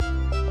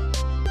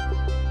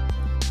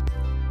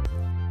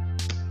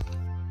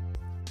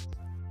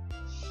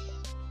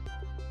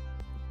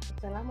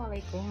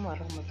Assalamualaikum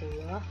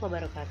warahmatullahi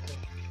wabarakatuh.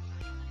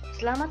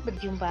 Selamat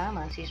berjumpa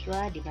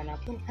mahasiswa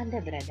dimanapun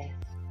Anda berada.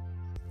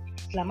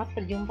 Selamat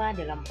berjumpa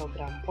dalam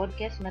program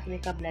podcast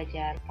Merdeka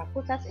Belajar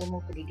Fakultas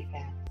Ilmu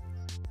Pendidikan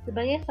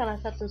sebagai salah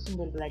satu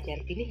sumber belajar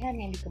pilihan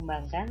yang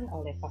dikembangkan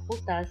oleh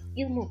Fakultas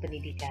Ilmu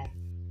Pendidikan.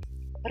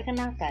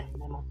 Perkenalkan,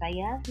 nama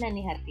saya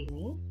Nani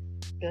Hartini,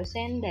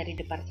 dosen dari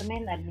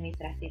Departemen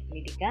Administrasi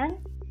Pendidikan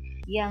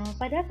yang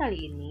pada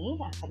kali ini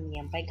akan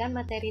menyampaikan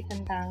materi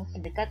tentang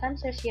pendekatan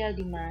social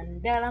demand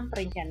dalam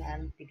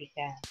perencanaan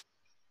pendidikan.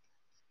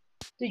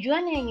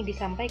 Tujuan yang ingin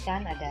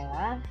disampaikan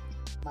adalah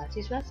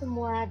mahasiswa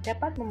semua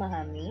dapat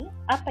memahami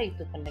apa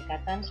itu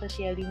pendekatan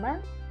social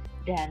demand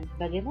dan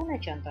bagaimana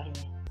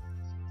contohnya.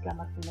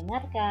 Selamat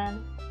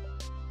mendengarkan.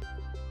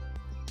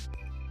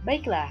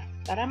 Baiklah,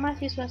 para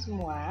mahasiswa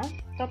semua,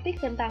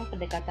 topik tentang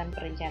pendekatan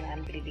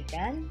perencanaan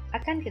pendidikan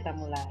akan kita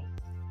mulai.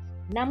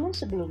 Namun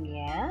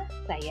sebelumnya,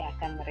 saya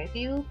akan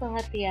mereview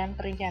pengertian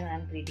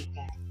perencanaan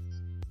pendidikan.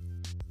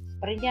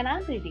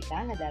 Perencanaan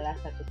pendidikan adalah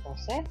satu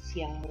proses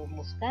yang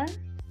merumuskan,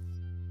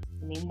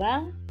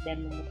 menimbang,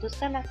 dan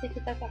memutuskan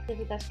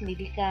aktivitas-aktivitas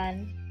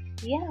pendidikan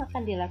yang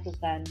akan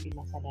dilakukan di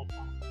masa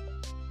datang.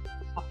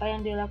 Apa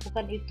yang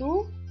dilakukan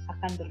itu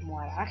akan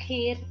bermuara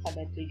akhir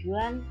pada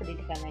tujuan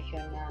pendidikan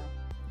nasional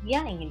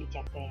yang ingin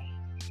dicapai.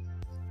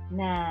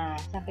 Nah,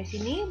 sampai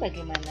sini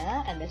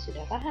bagaimana? Anda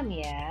sudah paham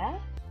ya?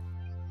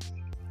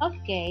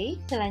 Oke,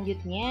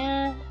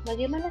 selanjutnya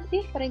bagaimana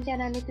sih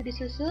perencanaan itu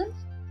disusun?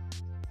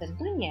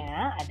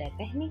 Tentunya ada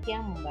teknik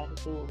yang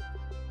membantu.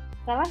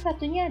 Salah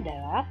satunya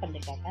adalah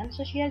pendekatan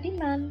social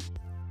demand.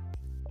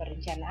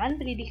 Perencanaan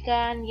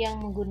pendidikan yang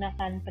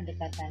menggunakan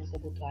pendekatan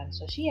kebutuhan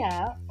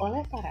sosial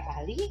oleh para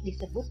ahli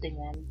disebut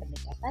dengan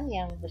pendekatan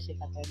yang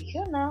bersifat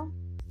tradisional.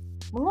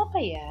 Mengapa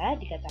ya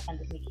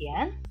dikatakan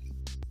demikian?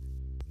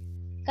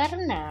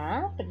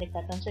 Karena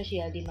pendekatan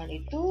social demand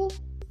itu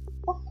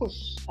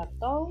fokus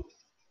atau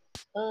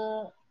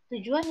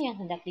tujuan yang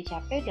hendak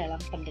dicapai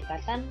dalam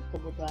pendekatan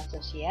kebutuhan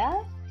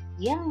sosial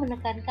yang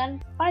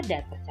menekankan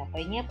pada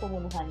tercapainya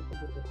pemenuhan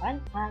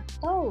kebutuhan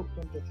atau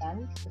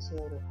tuntutan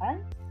keseluruhan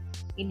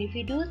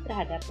individu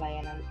terhadap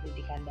layanan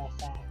pendidikan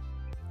dasar.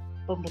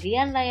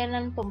 Pemberian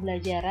layanan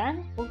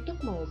pembelajaran untuk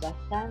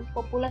membebaskan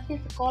populasi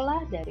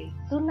sekolah dari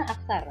tuna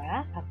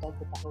aksara atau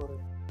buta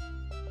huruf.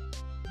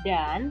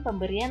 Dan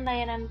pemberian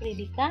layanan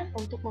pendidikan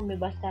untuk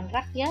membebaskan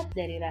rakyat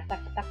dari rasa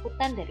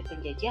ketakutan dari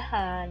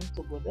penjajahan,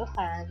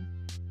 kebodohan,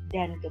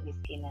 dan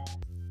kemiskinan.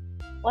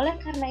 Oleh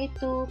karena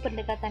itu,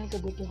 pendekatan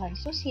kebutuhan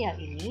sosial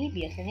ini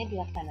biasanya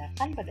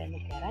dilaksanakan pada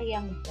negara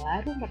yang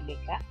baru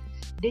merdeka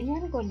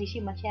dengan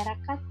kondisi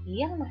masyarakat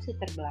yang masih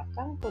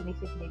terbelakang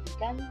kondisi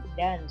pendidikan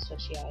dan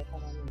sosial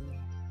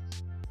ekonominya.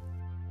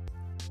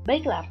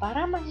 Baiklah,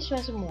 para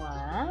mahasiswa semua,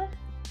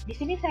 di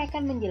sini saya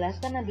akan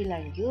menjelaskan lebih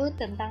lanjut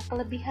tentang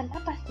kelebihan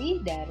apa sih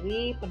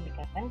dari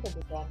pendekatan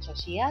kebutuhan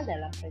sosial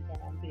dalam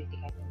perencanaan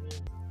pendidikan ini.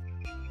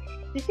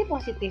 Sisi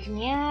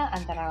positifnya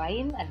antara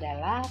lain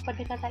adalah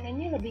pendekatan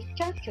ini lebih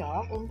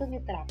cocok untuk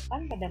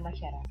diterapkan pada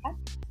masyarakat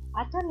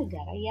atau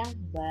negara yang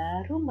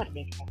baru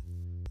merdeka.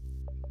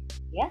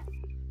 Ya,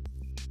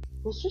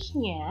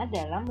 khususnya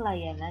dalam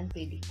layanan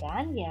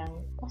pendidikan yang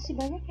masih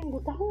banyak yang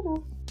buta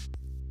huruf.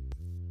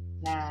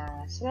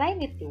 Nah, selain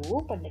itu,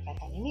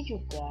 pendekatan ini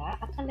juga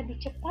akan lebih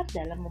cepat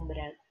dalam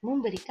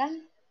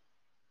memberikan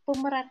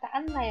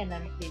pemerataan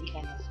layanan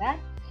pendidikan dasar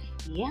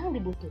yang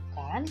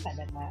dibutuhkan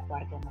pada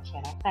warga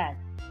masyarakat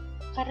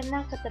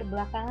karena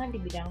keterbelakangan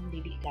di bidang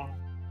pendidikan.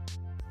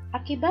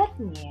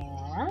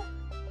 Akibatnya,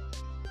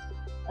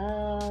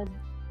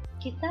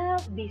 kita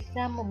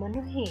bisa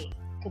memenuhi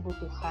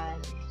kebutuhan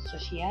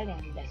sosial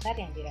yang dasar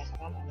yang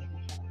dirasakan oleh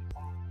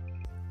masyarakat.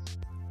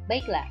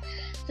 Baiklah,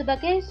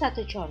 sebagai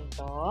satu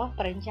contoh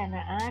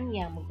perencanaan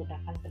yang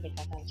menggunakan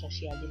pendekatan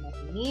sosial demand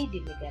ini di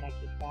negara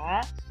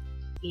kita,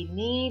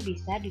 ini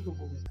bisa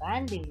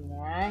dihubungkan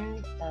dengan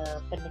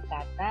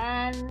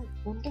pendekatan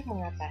untuk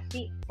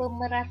mengatasi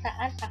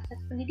pemerataan akses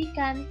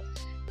pendidikan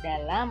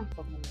dalam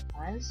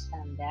pemenuhan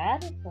standar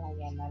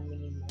pelayanan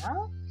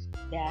minimal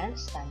dan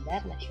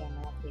standar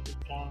nasional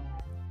pendidikan.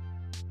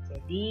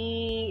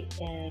 Jadi,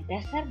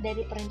 dasar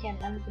dari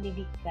perencanaan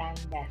pendidikan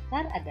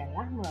dasar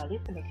adalah melalui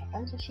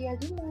pendekatan sosial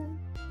demand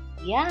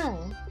yang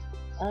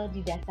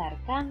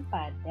didasarkan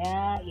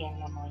pada yang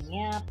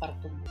namanya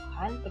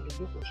pertumbuhan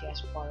penduduk usia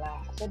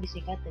sekolah atau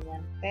disingkat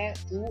dengan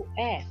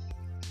PUS.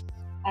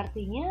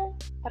 Artinya,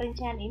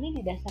 perencanaan ini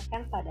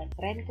didasarkan pada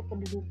tren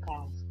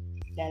kependudukan.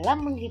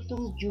 Dalam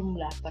menghitung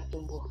jumlah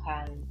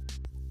pertumbuhan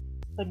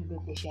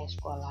penduduk usia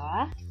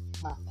sekolah,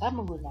 maka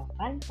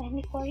menggunakan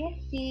teknik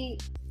proyeksi.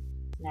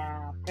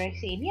 Nah,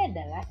 proyeksi ini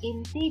adalah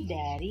inti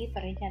dari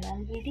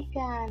perencanaan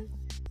pendidikan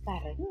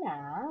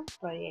karena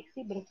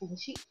proyeksi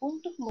berfungsi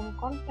untuk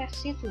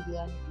mengkonversi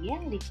tujuan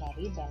yang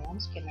dicari dalam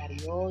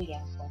skenario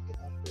yang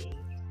kuantitatif.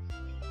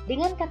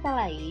 Dengan kata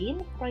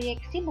lain,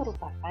 proyeksi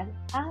merupakan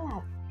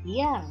alat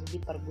yang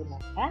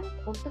dipergunakan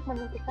untuk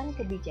menentukan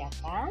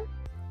kebijakan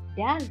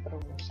dan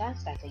perumusan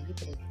strategi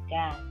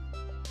pendidikan.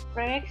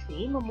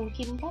 Proyeksi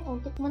memungkinkan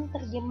untuk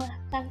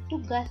menerjemahkan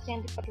tugas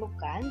yang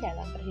diperlukan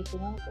dalam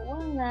perhitungan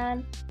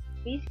keuangan,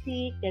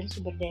 fisik, dan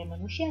sumber daya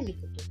manusia yang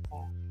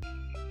dibutuhkan.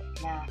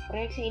 Nah,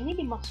 proyeksi ini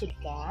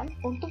dimaksudkan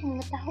untuk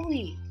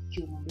mengetahui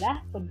jumlah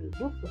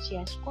penduduk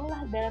usia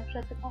sekolah dalam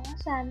suatu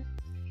kawasan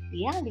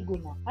yang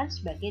digunakan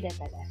sebagai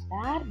data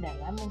dasar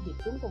dalam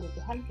menghitung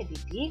kebutuhan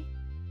pendidik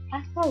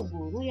atau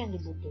guru yang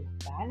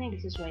dibutuhkan yang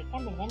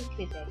disesuaikan dengan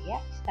kriteria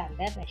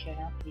standar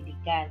nasional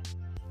pendidikan,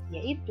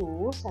 yaitu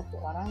satu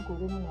orang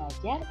guru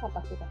mengajar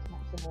kapasitas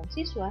maksimum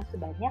siswa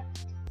sebanyak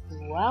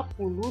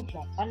 28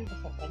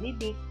 peserta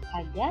didik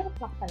agar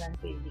pelaksanaan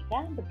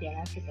pendidikan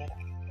berjalan secara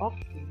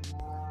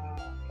optimal.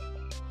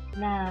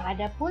 Nah,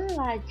 adapun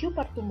laju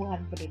pertumbuhan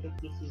penduduk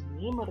di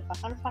sini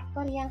merupakan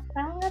faktor yang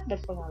sangat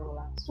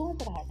berpengaruh langsung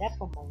terhadap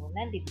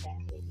pembangunan di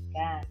bidang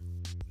pendidikan,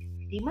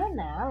 di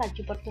mana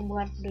laju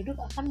pertumbuhan penduduk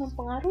akan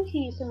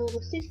mempengaruhi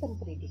seluruh sistem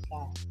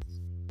pendidikan.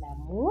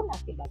 Namun,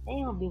 akibatnya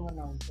yang lebih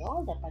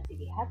menonjol dapat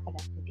dilihat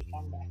pada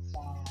pendidikan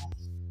dasar.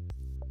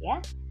 Ya,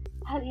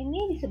 hal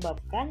ini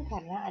disebabkan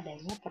karena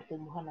adanya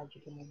pertumbuhan laju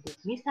penduduk.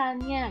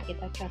 Misalnya,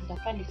 kita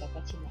contohkan di Kota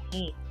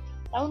Cimahi,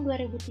 tahun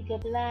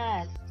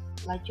 2013,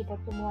 laju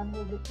pertumbuhan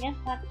penduduknya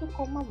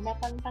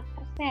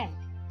 1,84%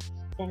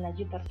 dan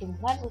laju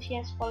pertumbuhan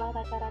usia sekolah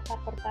rata-rata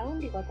per tahun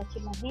di Kota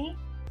Cimahi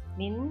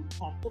min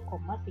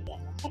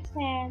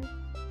 1,36%.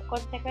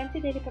 Konsekuensi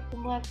dari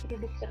pertumbuhan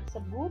penduduk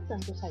tersebut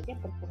tentu saja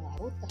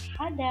berpengaruh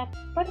terhadap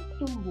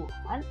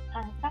pertumbuhan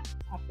angka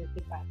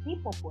partisipasi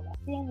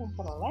populasi yang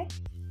memperoleh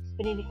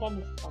pendidikan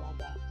di sekolah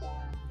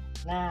dasar.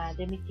 Nah,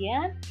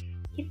 demikian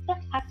kita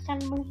akan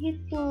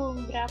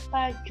menghitung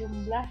berapa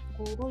jumlah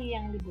guru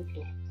yang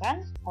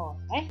dibutuhkan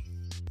oleh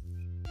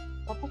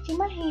Kota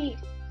Cimahi.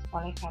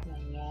 Oleh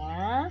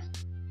karenanya,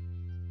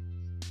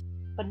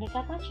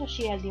 pendekatan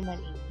social demand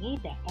ini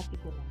dapat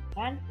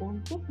digunakan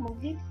untuk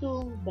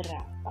menghitung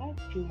berapa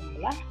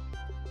jumlah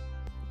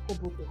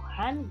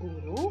kebutuhan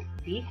guru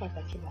di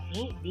Kota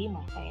Cimahi di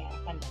masa yang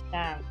akan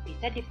datang.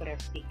 Bisa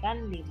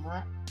diproyeksikan 5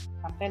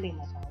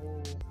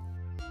 tahun.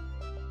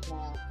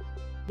 Nah,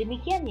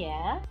 demikian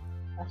ya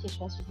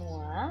mahasiswa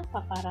semua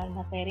paparan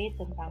materi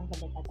tentang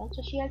pendekatan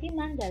sosial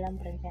demand dalam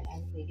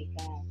perencanaan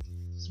pendidikan.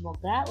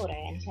 Semoga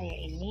uraian saya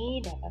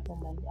ini dapat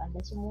membantu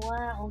Anda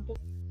semua untuk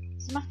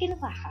semakin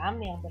paham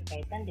yang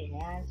berkaitan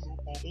dengan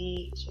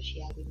materi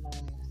sosial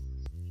demand.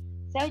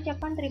 Saya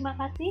ucapkan terima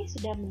kasih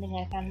sudah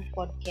mendengarkan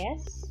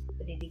podcast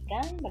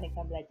Pendidikan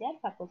Merdeka Belajar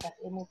Fakultas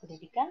Ilmu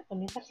Pendidikan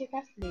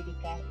Universitas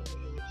Pendidikan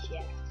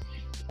Indonesia.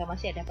 Jika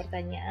masih ada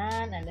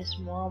pertanyaan, Anda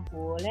semua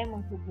boleh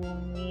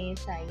menghubungi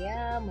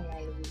saya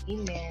melalui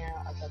email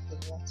ataupun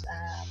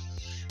WhatsApp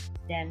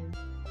dan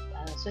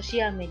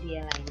sosial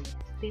media lainnya.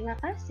 Terima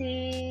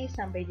kasih.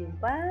 Sampai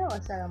jumpa.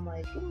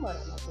 Wassalamualaikum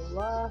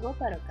warahmatullahi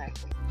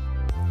wabarakatuh.